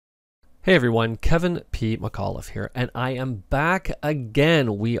Hey everyone, Kevin P McAuliffe here, and I am back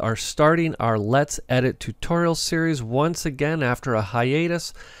again. We are starting our Let's Edit tutorial series once again after a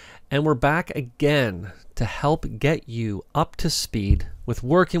hiatus, and we're back again to help get you up to speed with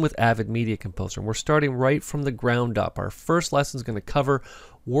working with Avid Media Composer. And we're starting right from the ground up. Our first lesson is going to cover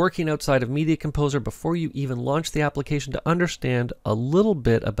working outside of Media Composer before you even launch the application to understand a little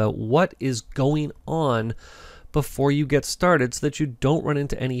bit about what is going on before you get started so that you don't run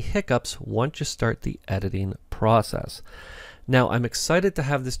into any hiccups once you start the editing process. Now, I'm excited to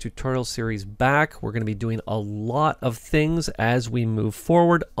have this tutorial series back. We're going to be doing a lot of things as we move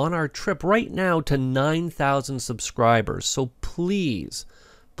forward on our trip right now to 9,000 subscribers. So please,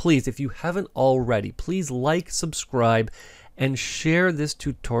 if you haven't already, please like, subscribe, and share this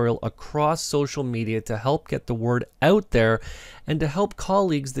tutorial across social media to help get the word out there and to help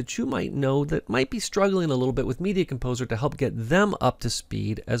colleagues that you might know that might be struggling a little bit with Media Composer to help get them up to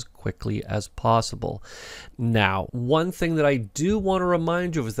speed as quickly as possible. Now, one thing that I do want to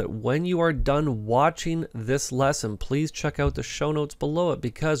remind you of is that when you are done watching this lesson, please check out the show notes below it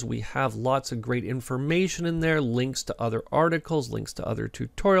because we have lots of great information in there, links to other articles, links to other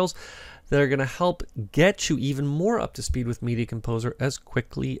tutorials that are going to help get you even more up to speed with Media Composer as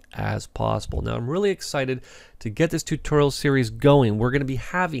quickly as possible. Now, I'm really excited to get this tutorial series going. We're going to be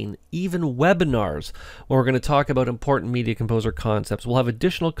having even webinars where we're going to talk about important Media Composer concepts. We'll have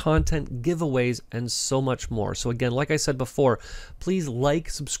additional content, giveaways, and so much more. So again, like I said before, please like,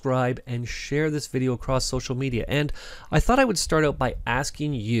 subscribe, and share this video across social media. And I thought I would start out by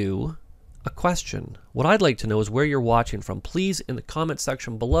asking you a question. What I'd like to know is where you're watching from. Please, in the comment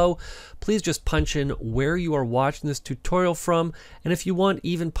section below, please just punch in where you are watching this tutorial from, and if you want,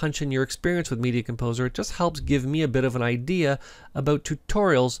 even punch in your experience with Media Composer. It just helps give me a bit of an idea about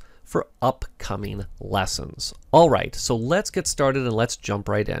tutorials for upcoming lessons. All right, so let's get started and let's jump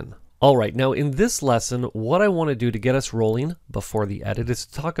right in. All right, now in this lesson, what I want to do to get us rolling before the edit is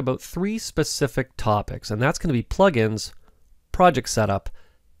to talk about three specific topics, and that's going to be plugins, project setup,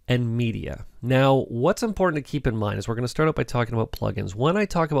 and media. Now, what's important to keep in mind is we're going to start out by talking about plugins. When I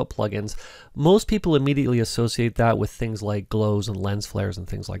talk about plugins, most people immediately associate that with things like glows and lens flares and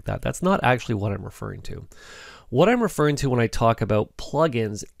things like that. That's not actually what I'm referring to. What I'm referring to when I talk about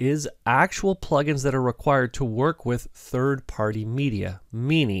plugins is actual plugins that are required to work with third-party media,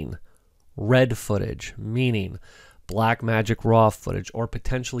 meaning red footage, meaning Blackmagic RAW footage, or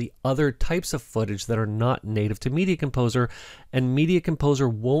potentially other types of footage that are not native to Media Composer, and Media Composer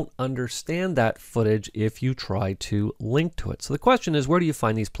won't understand that footage if you try to link to it. So the question is, where do you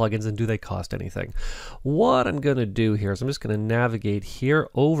find these plugins and do they cost anything? What I'm going to do here is I'm just going to navigate here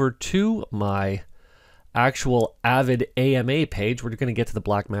over to my actual Avid AMA page. We're going to get to the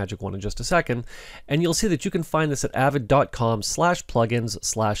Blackmagic one in just a second, and you'll see that you can find this at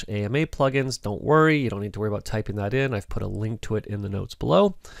avid.com/plugins/AMA plugins. Don't worry, you don't need to worry about typing that in. I've put a link to it in the notes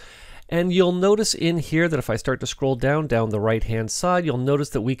below. And you'll notice in here that if I start to scroll down the right-hand side, you'll notice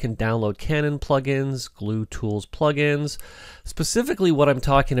that we can download Canon plugins, Glue Tools plugins. Specifically, what I'm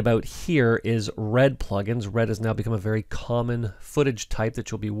talking about here is Red plugins. Red has now become a very common footage type that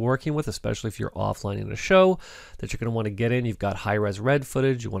you'll be working with, especially if you're offline in a show that you're going to want to get in. You've got high-res Red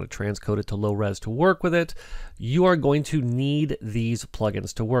footage. You want to transcode it to low-res to work with it. You are going to need these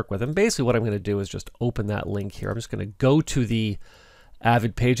plugins to work with. And basically what I'm going to do is just open that link here. I'm just going to go to the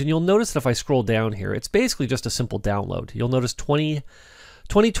Avid page, and you'll notice that if I scroll down here, it's basically just a simple download. You'll notice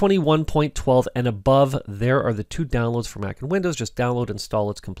 2021.12 and above, there are the two downloads for Mac and Windows. Just download,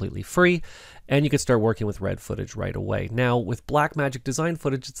 install, it's completely free, and you can start working with red footage right away. Now, with Blackmagic Design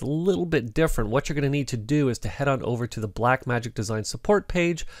footage, it's a little bit different. What you're going to need to do is to head on over to the Blackmagic Design support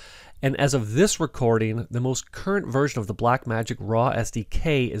page, and as of this recording, the most current version of the Blackmagic RAW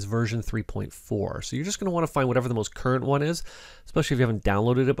SDK is version 3.4. So you're just going to want to find whatever the most current one is, especially if you haven't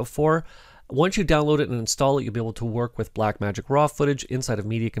downloaded it before. Once you download it and install it, you'll be able to work with Blackmagic RAW footage inside of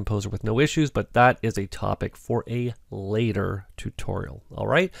Media Composer with no issues, but that is a topic for a later tutorial. All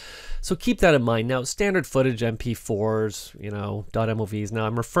right, so keep that in mind. Now, standard footage, MP4s, .movs. Now,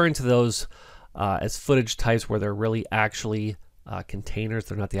 I'm referring to those as footage types where they're really actually containers.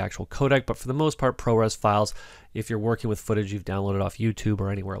 They're not the actual codec, but for the most part, ProRes files. If you're working with footage you've downloaded off YouTube or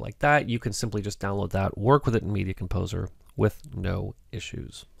anywhere like that, you can simply just download that, work with it in Media Composer with no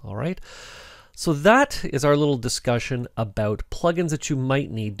issues. All right. So that is our little discussion about plugins that you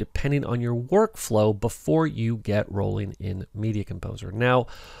might need depending on your workflow before you get rolling in Media Composer. Now,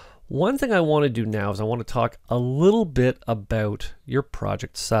 One thing I want to do now is I want to talk a little bit about your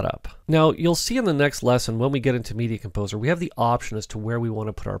project setup. Now, you'll see in the next lesson when we get into Media Composer, we have the option as to where we want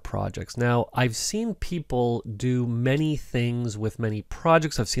to put our projects. Now, I've seen people do many things with many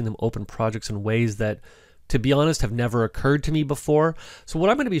projects. I've seen them open projects in ways that, to be honest, have never occurred to me before. So what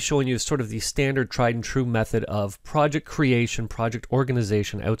I'm going to be showing you is sort of the standard tried and true method of project creation, project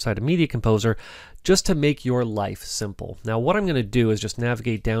organization outside of Media Composer, just to make your life simple. Now what I'm going to do is just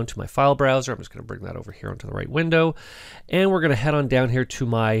navigate down to my file browser. I'm just going to bring that over here onto the right window, and we're going to head on down here to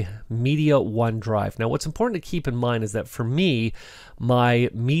my Media 1 drive. Now what's important to keep in mind is that for me, my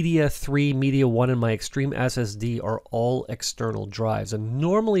Media 3, Media 1, and my Extreme SSD are all external drives. And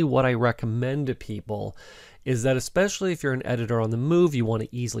normally what I recommend to people is that, especially if you're an editor on the move, you want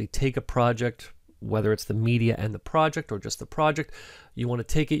to easily take a project, whether it's the media and the project or just the project, you want to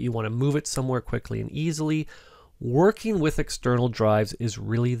take it, you want to move it somewhere quickly and easily. Working with external drives is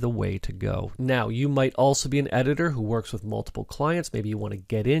really the way to go. Now, you might also be an editor who works with multiple clients. Maybe you want to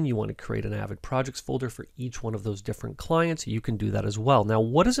get in, you want to create an Avid Projects folder for each one of those different clients. You can do that as well. Now,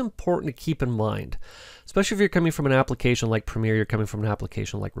 what is important to keep in mind, especially if you're coming from an application like Premiere, you're coming from an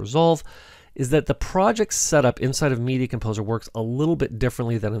application like Resolve, is that the project setup inside of Media Composer works a little bit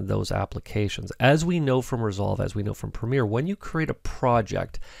differently than in those applications. As we know from Resolve, as we know from Premiere, when you create a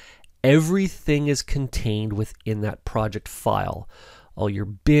project, everything is contained within that project file. All your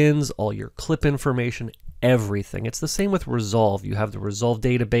bins, all your clip information, everything. It's the same with Resolve. You have the Resolve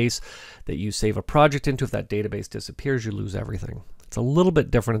database that you save a project into. If that database disappears, you lose everything. It's a little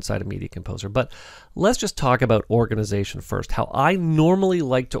bit different inside of Media Composer, but let's just talk about organization first. How I normally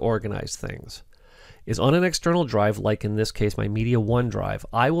like to organize things is on an external drive, like in this case, my Media 1 drive.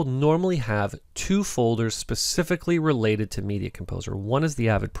 I will normally have two folders specifically related to Media Composer. One is the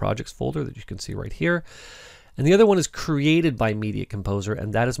Avid Projects folder that you can see right here, and the other one is created by Media Composer,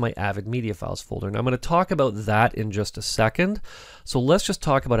 and that is my Avid Media Files folder. Now I'm going to talk about that in just a second. So let's just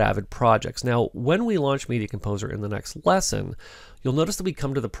talk about Avid Projects. Now, when we launch Media Composer in the next lesson, you'll notice that we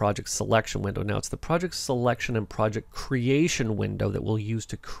come to the project selection window. Now it's the project selection and project creation window that we'll use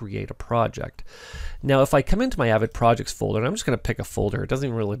to create a project. Now if I come into my Avid Projects folder, and I'm just going to pick a folder, it doesn't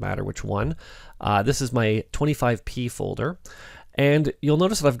even really matter which one. This is my 25P folder. And you'll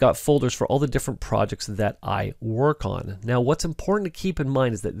notice that I've got folders for all the different projects that I work on. Now, what's important to keep in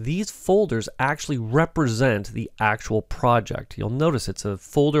mind is that these folders actually represent the actual project. You'll notice it's a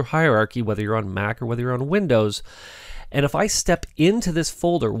folder hierarchy, whether you're on Mac or whether you're on Windows. And if I step into this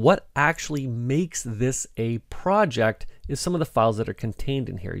folder, what actually makes this a project is some of the files that are contained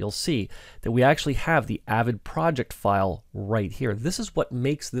in here. You'll see that we actually have the Avid project file right here. This is what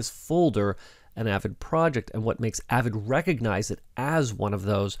makes this folder an Avid project and what makes Avid recognize it as one of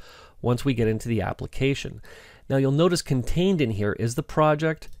those once we get into the application. Now you'll notice contained in here is the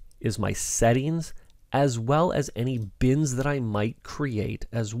project, is my settings, as well as any bins that I might create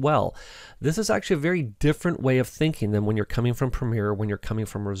as well. This is actually a very different way of thinking than when you're coming from Premiere or when you're coming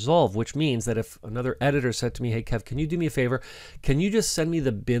from Resolve, which means that if another editor said to me, hey Kev, can you do me a favor? Can you just send me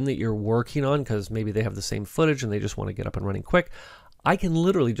the bin that you're working on, because maybe they have the same footage and they just want to get up and running quick. I can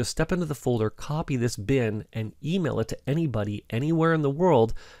literally just step into the folder, copy this bin, and email it to anybody anywhere in the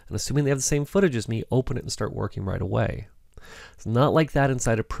world, and assuming they have the same footage as me, open it and start working right away. It's not like that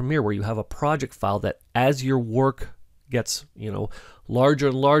inside of Premiere, where you have a project file that as your work gets, larger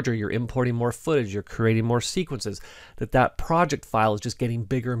and larger, you're importing more footage, you're creating more sequences, that project file is just getting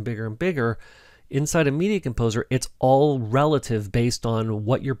bigger and bigger and bigger. Inside of Media Composer, it's all relative based on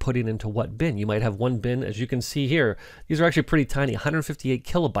what you're putting into what bin. You might have one bin, as you can see here. These are actually pretty tiny, 158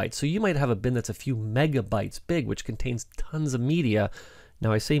 kilobytes. So you might have a bin that's a few megabytes big, which contains tons of media.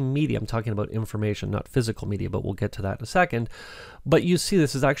 Now I say media, I'm talking about information, not physical media, but we'll get to that in a second. But you see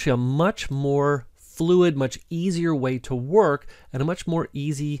this is actually a much more fluid, much easier way to work, and a much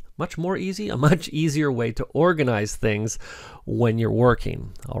easier way to organize things when you're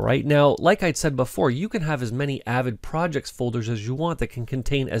working. All right. Now, like I'd said before, you can have as many Avid Projects folders as you want that can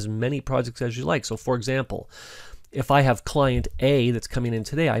contain as many projects as you like. So for example, if I have client A that's coming in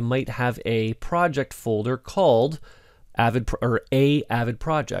today, I might have a project folder called Avid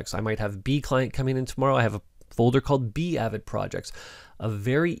Projects. I might have B client coming in tomorrow. I have a folder called B Avid Projects. A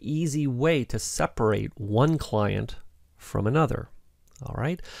very easy way to separate one client from another. All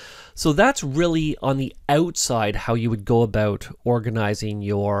right. So that's really on the outside how you would go about organizing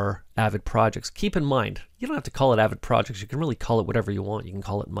your Avid Projects. Keep in mind, you don't have to call it Avid Projects. You can really call it whatever you want. You can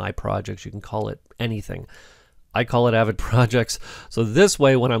call it My Projects. You can call it anything. I call it Avid Projects. So this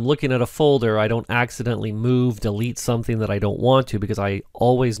way, when I'm looking at a folder, I don't accidentally delete something that I don't want to, because I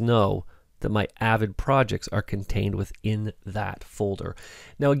always know that my Avid projects are contained within that folder.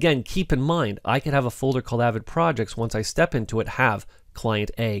 Now again, keep in mind, I could have a folder called Avid Projects. Once I step into it, have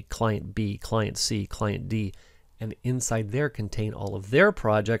client A, client B, client C, client D, and inside there contain all of their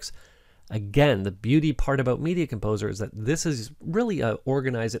projects. Again, the beauty part about Media Composer is that this is really a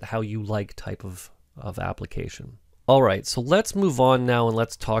organize it how you like type of application. All right, so let's move on now and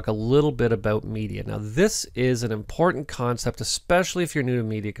let's talk a little bit about media. Now, this is an important concept, especially if you're new to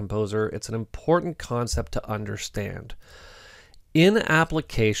Media Composer. It's an important concept to understand. In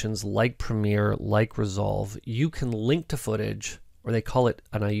applications like Premiere, like Resolve, you can link to footage, or they call it,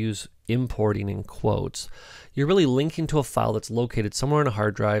 and I use importing in quotes. You're really linking to a file that's located somewhere on a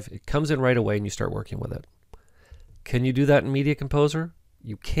hard drive. It comes in right away and you start working with it. Can you do that in Media Composer?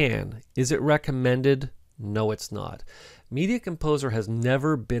 You can. Is it recommended? No, it's not. Media Composer has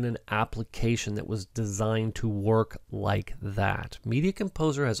never been an application that was designed to work like that. Media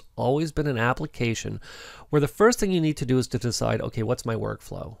Composer has always been an application where the first thing you need to do is to decide, okay, what's my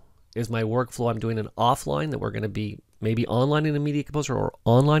workflow? Is my workflow I'm doing an offline that we're going to be maybe online in a Media Composer or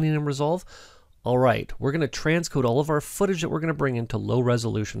online in Resolve? All right, we're going to transcode all of our footage that we're going to bring into low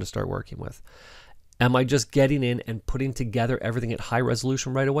resolution to start working with. Am I just getting in and putting together everything at high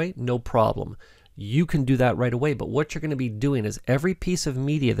resolution right away? No problem. You can do that right away, but what you're going to be doing is every piece of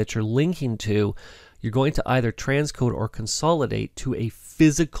media that you're linking to, you're going to either transcode or consolidate to a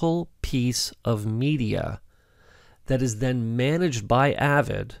physical piece of media that is then managed by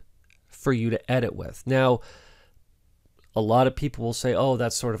Avid for you to edit with. Now, a lot of people will say, oh,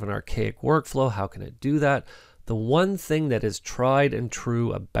 that's sort of an archaic workflow. How can it do that? The one thing that is tried and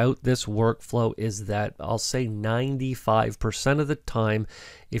true about this workflow is that I'll say 95% of the time,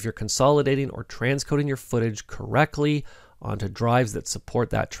 if you're consolidating or transcoding your footage correctly onto drives that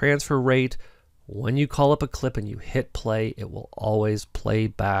support that transfer rate, when you call up a clip and you hit play, it will always play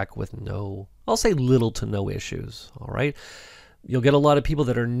back with no, I'll say little to no issues, all right? You'll get a lot of people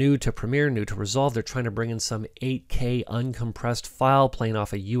that are new to Premiere, new to Resolve. They're trying to bring in some 8K uncompressed file playing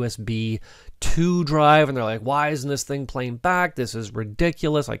off a USB 2 drive, and they're like, why isn't this thing playing back? This is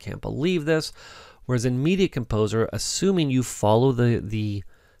ridiculous. I can't believe this. Whereas in Media Composer, assuming you follow the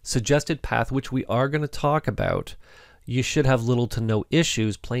suggested path, which we are going to talk about, you should have little to no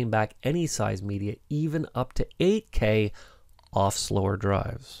issues playing back any size media, even up to 8K off slower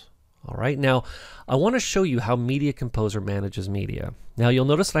drives. All right, now I want to show you how Media Composer manages media. Now you'll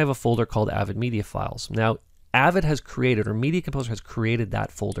notice that I have a folder called Avid Media Files. Now Avid has created, or Media Composer has created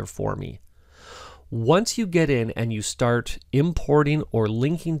that folder for me. Once you get in and you start importing or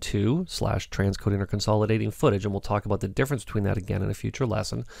linking to / transcoding or consolidating footage, and we'll talk about the difference between that again in a future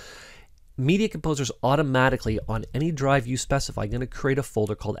lesson, Media Composer is automatically on any drive you specify going to create a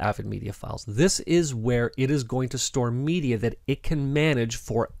folder called Avid Media Files. This is where it is going to store media that it can manage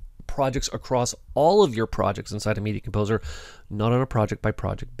for projects across all of your projects inside of Media Composer, not on a project by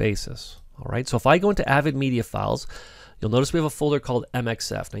project basis. All right, so if I go into Avid Media Files, you'll notice we have a folder called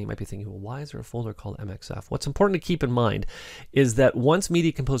MXF. Now you might be thinking, well, why is there a folder called MXF? What's important to keep in mind is that once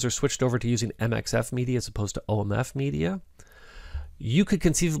Media Composer switched over to using MXF media as opposed to OMF media, you could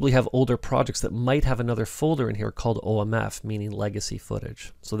conceivably have older projects that might have another folder in here called OMF, meaning legacy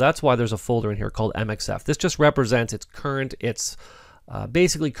footage. So that's why there's a folder in here called MXF. This just represents its current,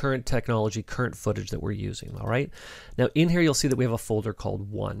 basically current technology, current footage that we're using, all right? Now in here you'll see that we have a folder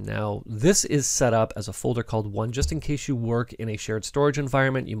called 1. Now this is set up as a folder called 1 just in case you work in a shared storage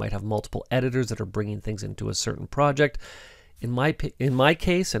environment. You might have multiple editors that are bringing things into a certain project. In my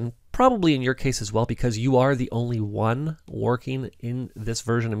case, and probably in your case as well, because you are the only one working in this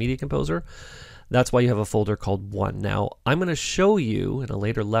version of Media Composer, that's why you have a folder called 1. Now I'm going to show you in a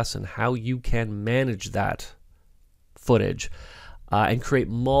later lesson how you can manage that footage and create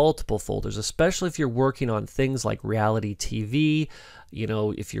multiple folders, especially if you're working on things like reality TV. You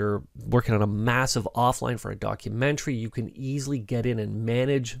know, if you're working on a massive offline for a documentary, you can easily get in and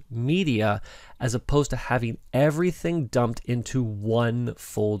manage media as opposed to having everything dumped into one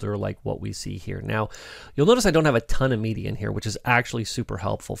folder like what we see here. Now, you'll notice I don't have a ton of media in here, which is actually super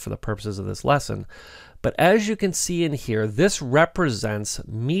helpful for the purposes of this lesson. But as you can see in here, this represents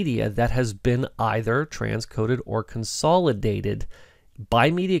media that has been either transcoded or consolidated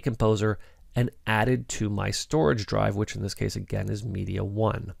by Media Composer and added to my storage drive, which in this case again is Media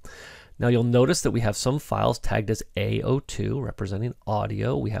 1. Now you'll notice that we have some files tagged as AO2 representing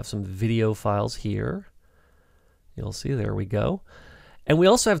audio. We have some video files here. You'll see, there we go. And we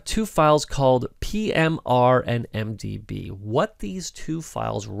also have two files called PMR and MDB. What these two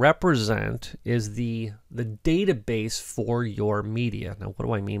files represent is the database for your media. Now, what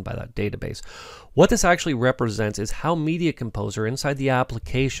do I mean by that database? What this actually represents is how Media Composer inside the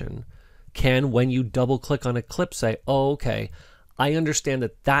application can, when you double click on a clip, say, oh, okay, I understand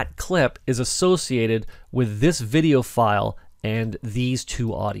that that clip is associated with this video file and these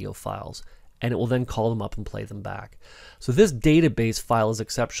two audio files. And it will then call them up and play them back. So this database file is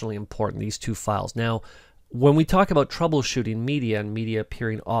exceptionally important, these two files. Now, when we talk about troubleshooting media and media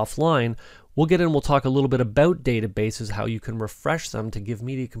appearing offline, we'll get in, we'll talk a little bit about databases, how you can refresh them to give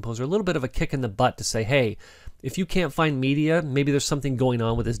Media Composer a little bit of a kick in the butt to say, hey, if you can't find media, maybe there's something going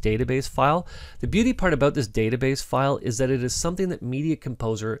on with this database file. The beauty part about this database file is that it is something that Media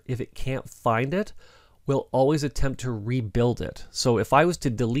Composer, if it can't find it, will always attempt to rebuild it. So if I was to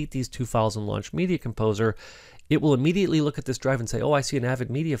delete these two files and launch Media Composer, it will immediately look at this drive and say, oh, I see an Avid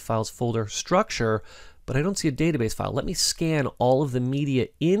Media Files folder structure, but I don't see a database file. Let me scan all of the media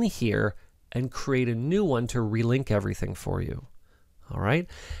in here and create a new one to relink everything for you. All right.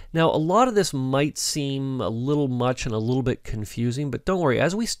 Now, a lot of this might seem a little much and a little bit confusing, but don't worry.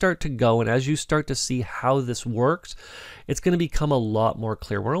 As we start to go and as you start to see how this works, it's going to become a lot more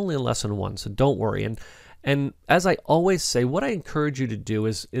clear. We're only in lesson 1, so don't worry. And as I always say, what I encourage you to do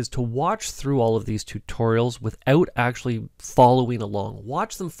is to watch through all of these tutorials without actually following along.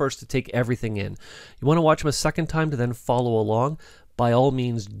 Watch them first to take everything in. You want to watch them a second time to then follow along? By all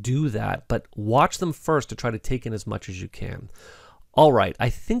means, do that, but watch them first to try to take in as much as you can. All right, I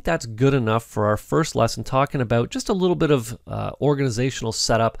think that's good enough for our first lesson, talking about just a little bit of organizational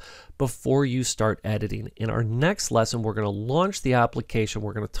setup before you start editing. In our next lesson, we're going to launch the application.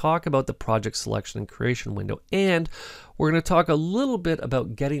 We're going to talk about the project selection and creation window, and we're going to talk a little bit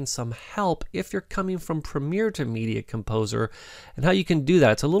about getting some help if you're coming from Premiere to Media Composer and how you can do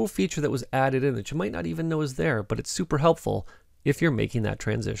that. It's a little feature that was added in that you might not even know is there, but it's super helpful if you're making that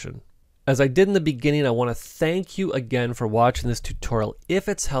transition. As I did in the beginning, I want to thank you again for watching this tutorial. If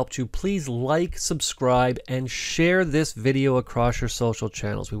it's helped you, please like, subscribe, and share this video across your social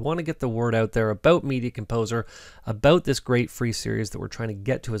channels. We want to get the word out there about Media Composer, about this great free series that we're trying to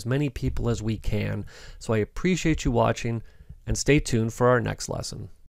get to as many people as we can. So I appreciate you watching, and stay tuned for our next lesson.